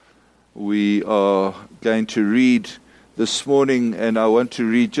We are going to read this morning, and I want to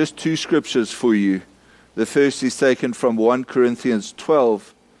read just two scriptures for you. The first is taken from 1 Corinthians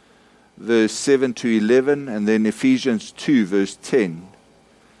 12, verse 7 to 11, and then Ephesians 2, verse 10.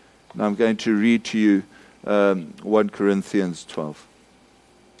 And I'm going to read to you 1 Corinthians 12.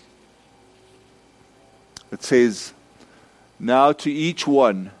 It says, "Now to each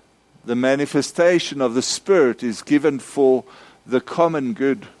one the manifestation of the Spirit is given for the common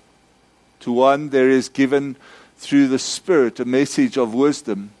good. To one there is given through the Spirit a message of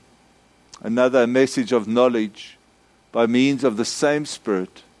wisdom, another a message of knowledge by means of the same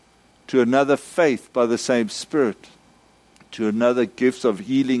Spirit, to another faith by the same Spirit, to another gifts of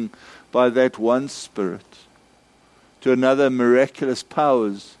healing by that one Spirit, to another miraculous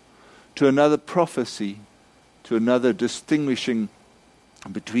powers, to another prophecy, to another distinguishing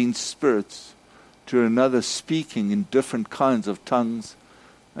between spirits, to another speaking in different kinds of tongues,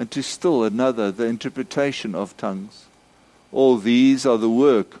 and to still another the interpretation of tongues. All these are the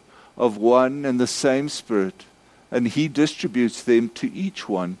work of one and the same Spirit, and He distributes them to each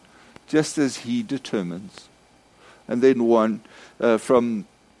one, just as He determines." And then from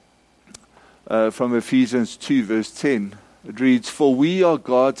Ephesians 2, verse 10, it reads, "For we are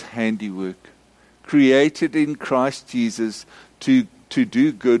God's handiwork, created in Christ Jesus to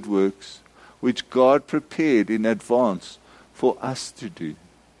do good works, which God prepared in advance for us to do."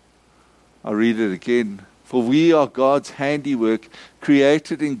 I'll read it again. "For we are God's handiwork,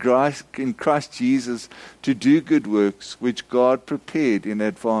 created in Christ Jesus to do good works, which God prepared in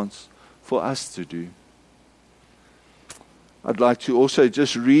advance for us to do." I'd like to also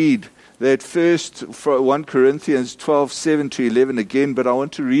just read that first 1 Corinthians 12, 7 to 11 again, but I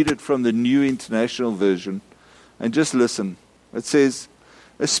want to read it from the New International Version. And just listen. It says,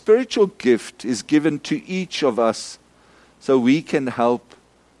 "A spiritual gift is given to each of us so we can help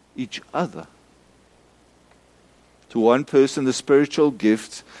each other. To one person, the spiritual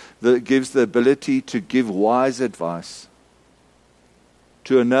gift that gives the ability to give wise advice.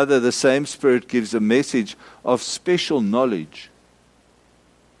 To another, the same Spirit gives a message of special knowledge.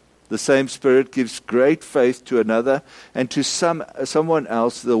 The same Spirit gives great faith to another, and to someone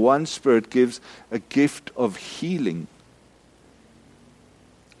else, the one Spirit gives a gift of healing.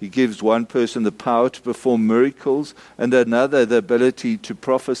 He gives one person the power to perform miracles, and another the ability to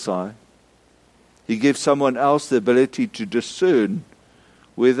prophesy. He gives someone else the ability to discern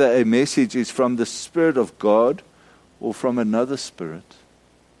whether a message is from the Spirit of God or from another spirit.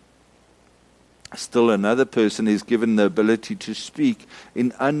 Still another person is given the ability to speak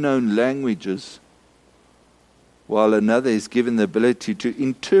in unknown languages, while another is given the ability to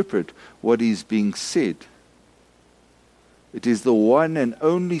interpret what is being said. It is the one and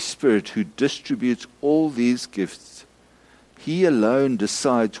only Spirit who distributes all these gifts. He alone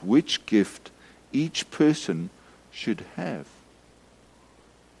decides which gift each person should have."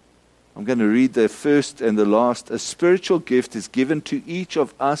 I'm going to read the first and the last. "A spiritual gift is given to each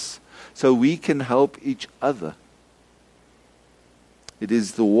of us so we can help each other. It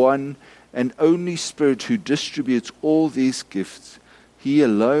is the one and only Spirit who distributes all these gifts. He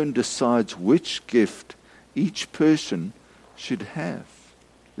alone decides which gift each person should have."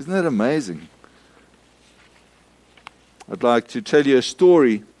 Isn't that amazing? I'd like to tell you a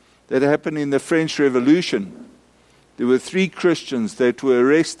story that happened in the French Revolution. There were 3 Christians that were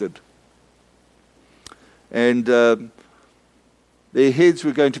arrested. And their heads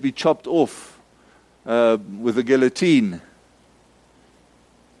were going to be chopped off with a guillotine.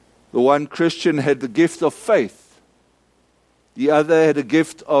 The one Christian had the gift of faith. The other had a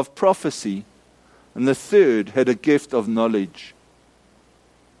gift of prophecy. And the third had a gift of knowledge.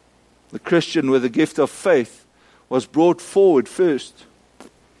 The Christian with the gift of faith was brought forward first.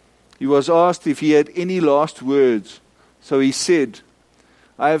 He was asked if he had any last words. So he said,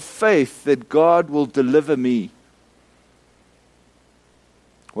 "I have faith that God will deliver me."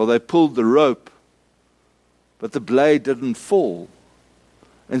 Well, they pulled the rope, but the blade didn't fall.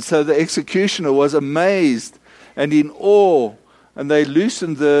 And so the executioner was amazed and in awe. And they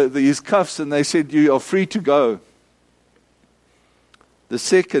loosened his cuffs and they said, "You are free to go." The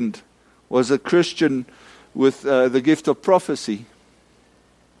second was a Christian with the gift of prophecy.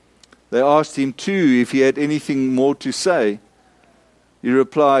 They asked him too if he had anything more to say. He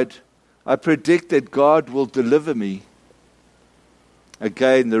replied, "I predict that God will deliver me."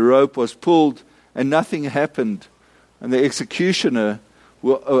 Again, the rope was pulled and nothing happened. And the executioner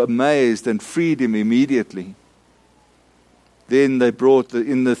was amazed and freed him immediately. Then they brought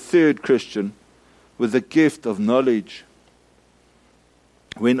in the third Christian with the gift of knowledge.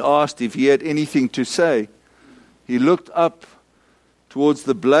 When asked if he had anything to say, he looked up towards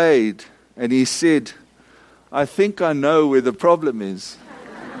the blade, and he said, "I think I know where the problem is."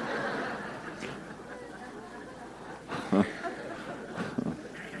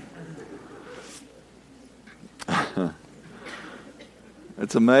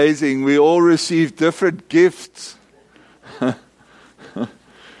 It's amazing. We all receive different gifts.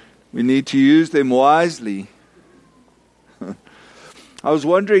 We need to use them wisely. I was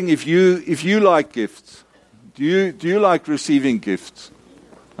wondering if you like gifts. Do you like receiving gifts?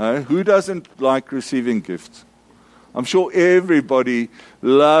 Who doesn't like receiving gifts? I'm sure everybody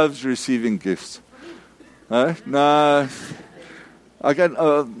loves receiving gifts. No, I can.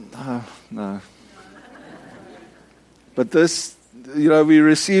 No. But this, we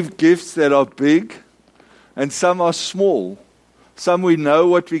receive gifts that are big, and some are small. Some we know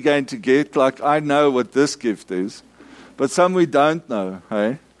what we're going to get, like I know what this gift is. But some we don't know.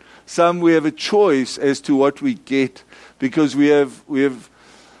 Some we have a choice as to what we get, because we have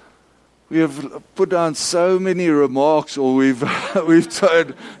put down so many remarks, or we've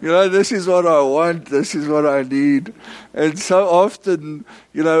told, this is what I want, this is what I need, and so often,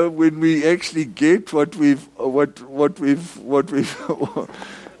 when we actually get what we've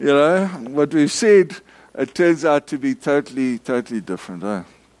said, it turns out to be totally different. The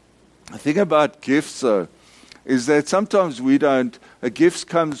thing about gifts, though, is that sometimes a gift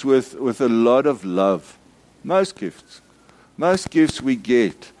comes with a lot of love. Most gifts we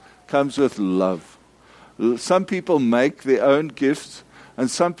get comes with love. Some people make their own gifts,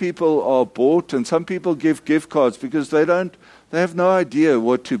 and some people are bought, and some people give gift cards because they have no idea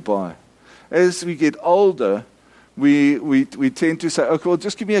what to buy. As we get older, we tend to say, okay, well,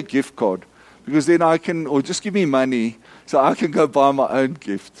 just give me a gift card, because then or just give me money so I can go buy my own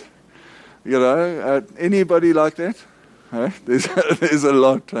gift. Anybody like that? There's a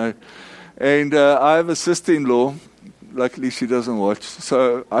lot. And I have a sister-in-law. Luckily, she doesn't watch,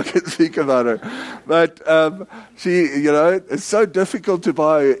 so I can speak about her. But she, it's so difficult to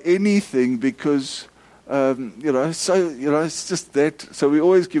buy anything because, it's just that. So we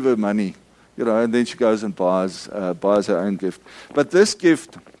always give her money, and then she goes and buys her own gift. But this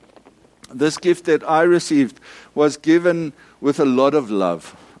gift that I received was given with a lot of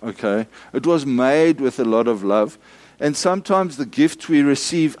love. Okay, it was made with a lot of love, and sometimes the gifts we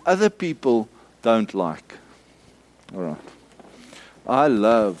receive, other people don't like. All right. I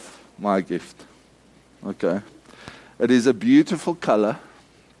love my gift. Okay. It is a beautiful color.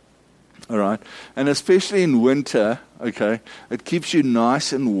 All right. And especially in winter, okay, it keeps you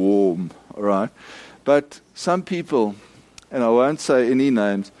nice and warm. All right. But some people, and I won't say any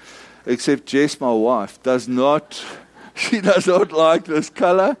names, except Jess, my wife, she does not like this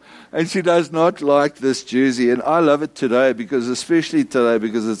color, and she does not like this jersey. And I love it especially today,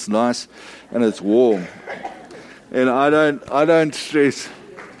 because it's nice and it's warm. And I don't stress.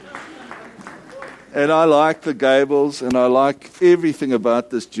 And I like the gables, and I like everything about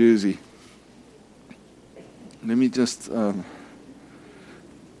this jersey. Let me just... and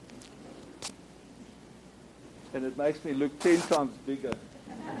it makes me look 10 times bigger.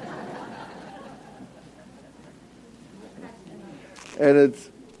 And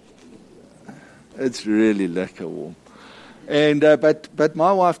it's really lekker warm. And but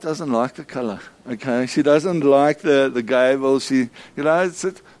my wife doesn't like the color. Okay, she doesn't like the gables.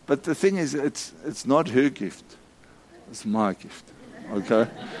 But the thing is, it's not her gift. It's my gift. Okay,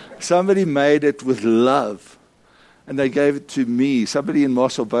 somebody made it with love, and they gave it to me. Somebody in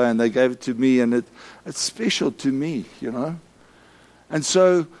Mossel Bay, and they gave it to me, and it's special to me. And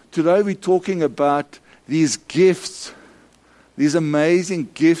so today we're talking about these gifts. These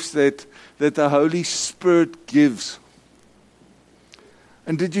amazing gifts that the Holy Spirit gives.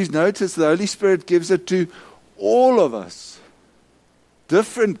 And did you notice the Holy Spirit gives it to all of us?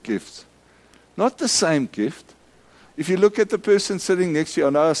 Different gifts. Not the same gift. If you look at the person sitting next to you, I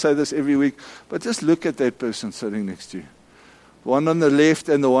know I say this every week, but just look at that person sitting next to you. The one on the left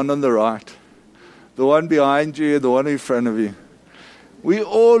and the one on the right. The one behind you and the one in front of you. We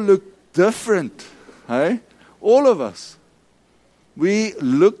all look different. All of us. We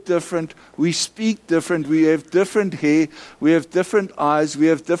look different, we speak different, we have different hair, we have different eyes, we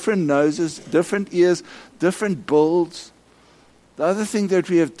have different noses, different ears, different builds. The other thing that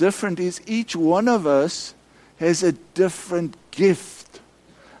we have different is each one of us has a different gift.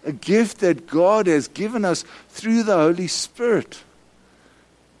 A gift that God has given us through the Holy Spirit.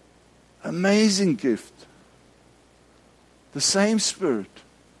 Amazing gift. The same Spirit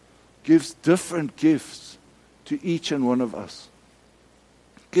gives different gifts to each and one of us.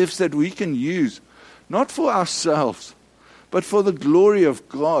 Gifts that we can use, not for ourselves, but for the glory of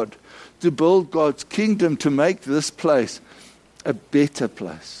God, to build God's kingdom, to make this place a better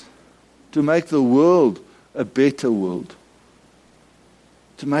place, to make the world a better world,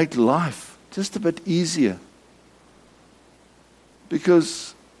 to make life just a bit easier.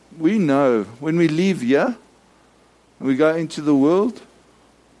 Because we know when we leave here and we go into the world,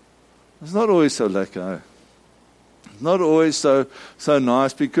 it's not always so lekker. It's not always so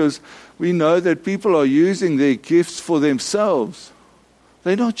nice, because we know that people are using their gifts for themselves.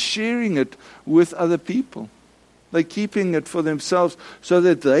 They're not sharing it with other people. They're keeping it for themselves so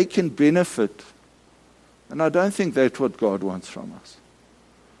that they can benefit. And I don't think that's what God wants from us.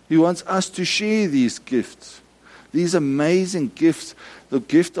 He wants us to share these gifts, these amazing gifts, the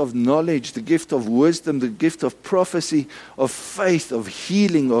gift of knowledge, the gift of wisdom, the gift of prophecy, of faith, of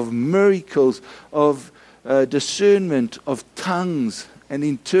healing, of miracles, of discernment, of tongues and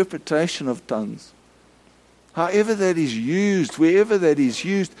interpretation of tongues. However that is used, wherever that is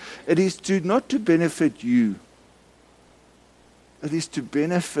used, it is not to benefit you. It is to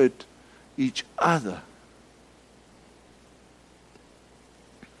benefit each other.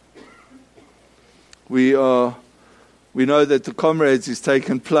 We know that the Comrades is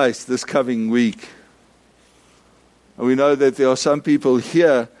taking place this coming week. And we know that there are some people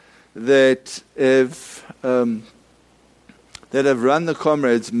here that have run the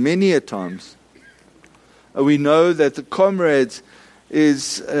Comrades many a times. And we know that the Comrades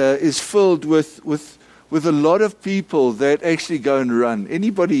is filled with a lot of people that actually go and run.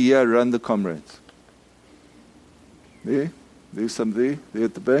 Anybody here run the Comrades? There's some there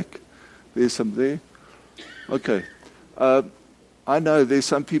at the back. There's some there. Okay. I know there's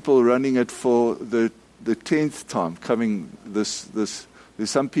some people running it for the 10th time coming this. There's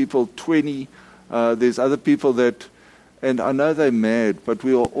some people 20. There's other people that, and I know they're mad, but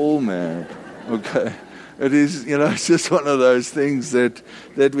we are all mad. Okay. It is, it's just one of those things that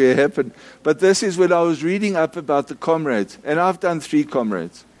will happen. But this is when I was reading up about the Comrades. And I've done 3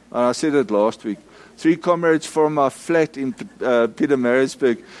 Comrades. I said it last week. 3 Comrades from my flat in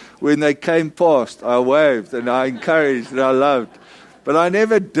Pietermaritzburg. When they came past, I waved and I encouraged and I loved. But I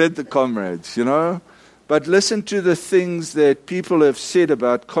never did the Comrades, But listen to the things that people have said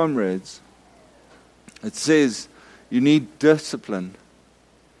about Comrades. It says you need discipline.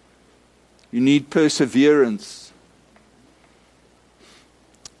 You need perseverance.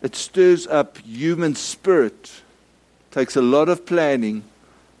 It stirs up human spirit. Takes a lot of planning.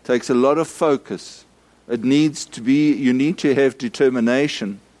 Takes a lot of focus. You need to have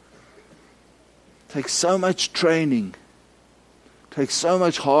determination. Takes so much training. Takes so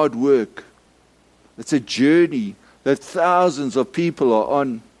much hard work. It's a journey that thousands of people are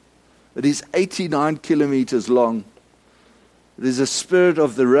on. It is 89 kilometers long. There's a spirit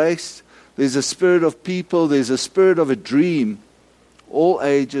of the race. There's a spirit of people. There's a spirit of a dream. All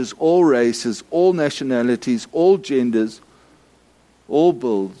ages, all races, all nationalities, all genders, all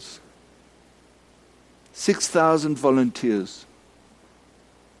builds. 6,000 volunteers.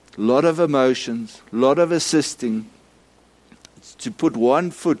 A lot of emotions, a lot of assisting. It's to put one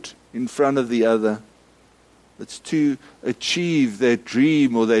foot in front of the other. It's to achieve that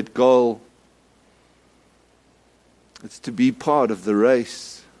dream or that goal. It's to be part of the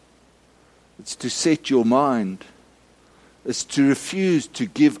race. It's to set your mind. It's to refuse to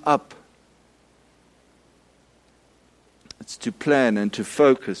give up. It's to plan and to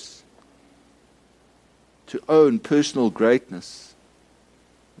focus. To own personal greatness.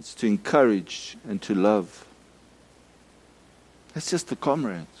 It's to encourage and to love. That's just the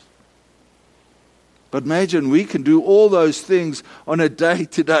Comrades. But imagine we can do all those things on a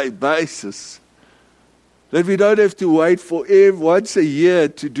day-to-day basis. That we don't have to wait for once a year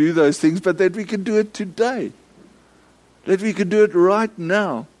to do those things, but that we can do it today. That we can do it right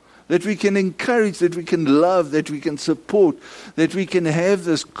now. That we can encourage, that we can love, that we can support, that we can have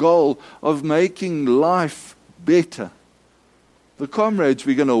this goal of making life better. The Comrades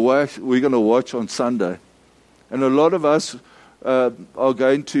we're going to watch on Sunday. And a lot of us are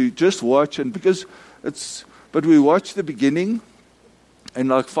going to just watch, but we watch the beginning. And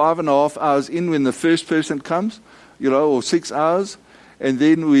like 5.5 hours in when the first person comes, or 6 hours, and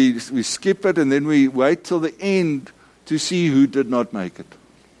then we skip it, and then we wait till the end to see who did not make it.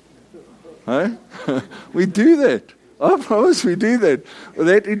 Hey? We do that. I promise we do that.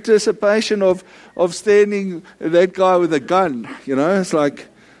 That anticipation of standing, that guy with a gun, it's like,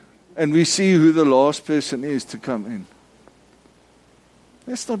 and we see who the last person is to come in.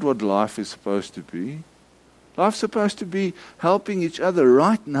 That's not what life is supposed to be. Life's supposed to be helping each other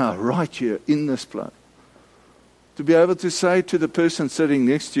right now, right here, in this place. To be able to say to the person sitting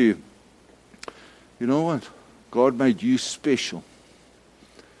next to you, you know what? God made you special.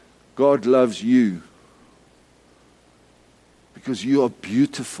 God loves you. Because you are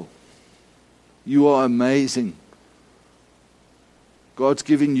beautiful. You are amazing. God's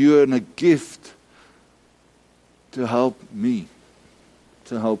given you a gift to help me,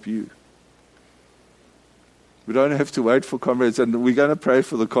 to help you. We don't have to wait for comrades, and we're going to pray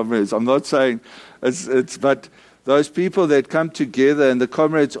for the comrades. I'm not saying but those people that come together, and the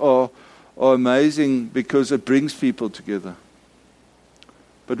comrades are amazing because it brings people together.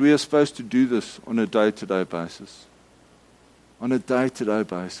 But we are supposed to do this on a day-to-day basis. On a day-to-day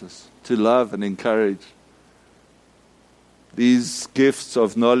basis, to love and encourage. These gifts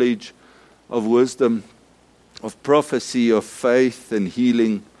of knowledge, of wisdom, of prophecy, of faith and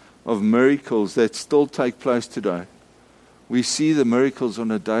healing, of miracles that still take place today. We see the miracles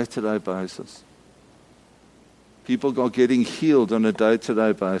on a day-to-day basis. People are getting healed on a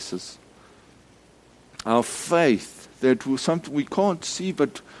day-to-day basis. Our faith, that something we can't see,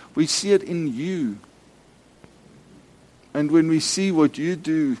 but we see it in you. And when we see what you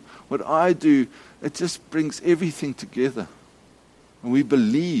do, what I do, it just brings everything together. And we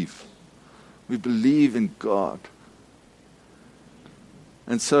believe. We believe in God.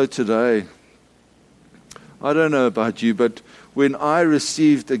 And so today, I don't know about you, but when I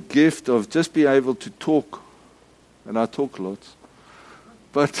received a gift of just being able to talk, and I talk a lot,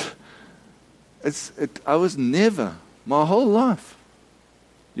 but I was never, my whole life.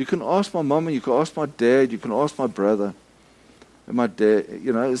 You can ask my mom, and you can ask my dad, you can ask my brother, and my dad,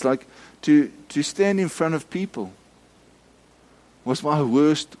 it's like to stand in front of people was my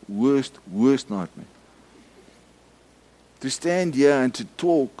worst nightmare. To stand here and to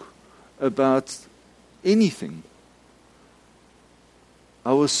talk about anything.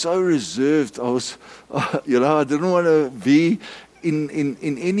 I was so reserved. I was, I didn't want to be in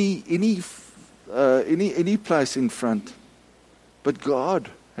any place in front. But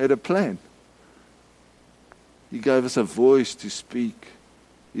God had a plan. He gave us a voice to speak.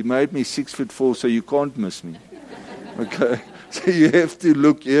 He made me 6'4", so you can't miss me. Okay? So you have to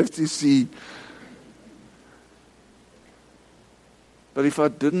look, you have to see. But if I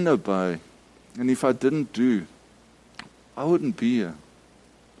didn't obey, and if I didn't do, I wouldn't be here.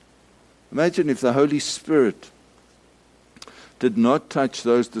 Imagine if the Holy Spirit did not touch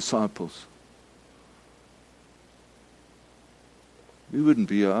those disciples. We wouldn't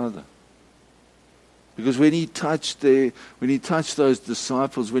be here either. Because when he touched those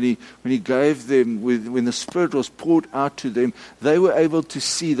disciples, when he gave them, when the Spirit was poured out to them, they were able to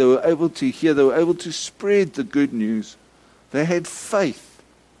see, they were able to hear, they were able to spread the good news. They had faith.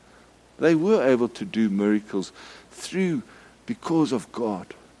 They were able to do miracles because of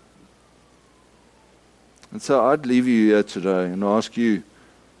God. And so I'd leave you here today and ask you,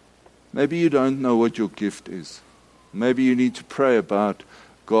 maybe you don't know what your gift is. Maybe you need to pray about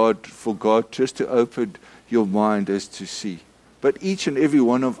for God just to open your mind as to see. But each and every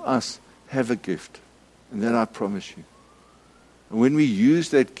one of us have a gift. And that I promise you. And when we use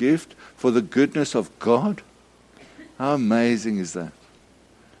that gift for the goodness of God, how amazing is that?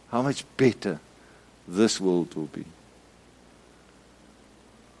 How much better this world will be.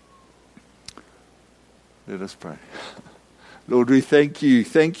 Let us pray. Lord, we thank you,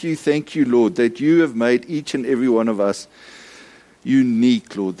 Lord, that you have made each and every one of us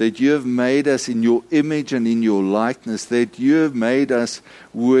unique, Lord, that you have made us in your image and in your likeness, that you have made us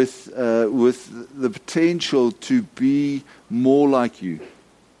with the potential to be more like you.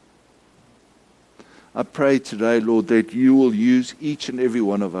 I pray today, Lord, that you will use each and every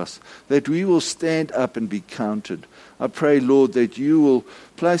one of us, that we will stand up and be counted. I pray, Lord, that you will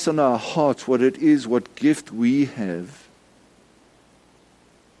place on our hearts what it is, what gift we have,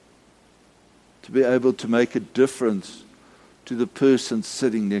 to be able to make a difference to the person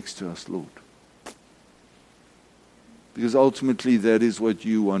sitting next to us, Lord. Because ultimately that is what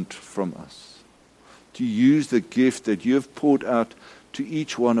you want from us. To use the gift that you have poured out to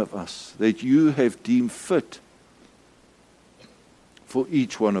each one of us, that you have deemed fit for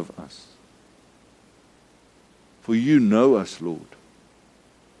each one of us. For you know us, Lord.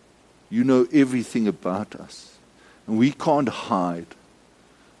 You know everything about us. And we can't hide.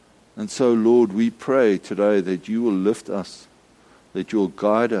 And so, Lord, we pray today that you will lift us, that you will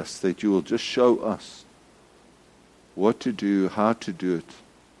guide us, that you will just show us what to do, how to do it,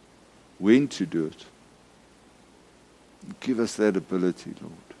 when to do it. Give us that ability,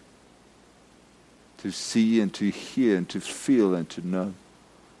 Lord, to see and to hear and to feel and to know,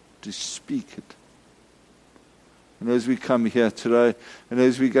 to speak it. And as we come here today, and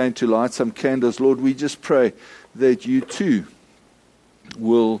as we're going to light some candles, Lord, we just pray that you too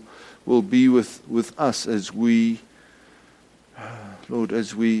will be with us as we, Lord,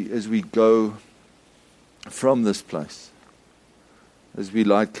 as we go from this place. as we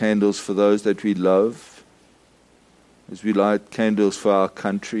light candles for those that we love, as we light candles for our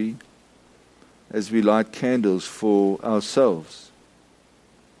country, as we light candles for ourselves,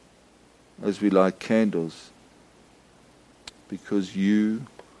 as we light candles because you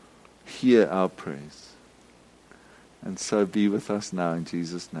hear our praise. And so be with us now in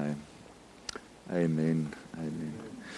Jesus' name. Amen. Amen.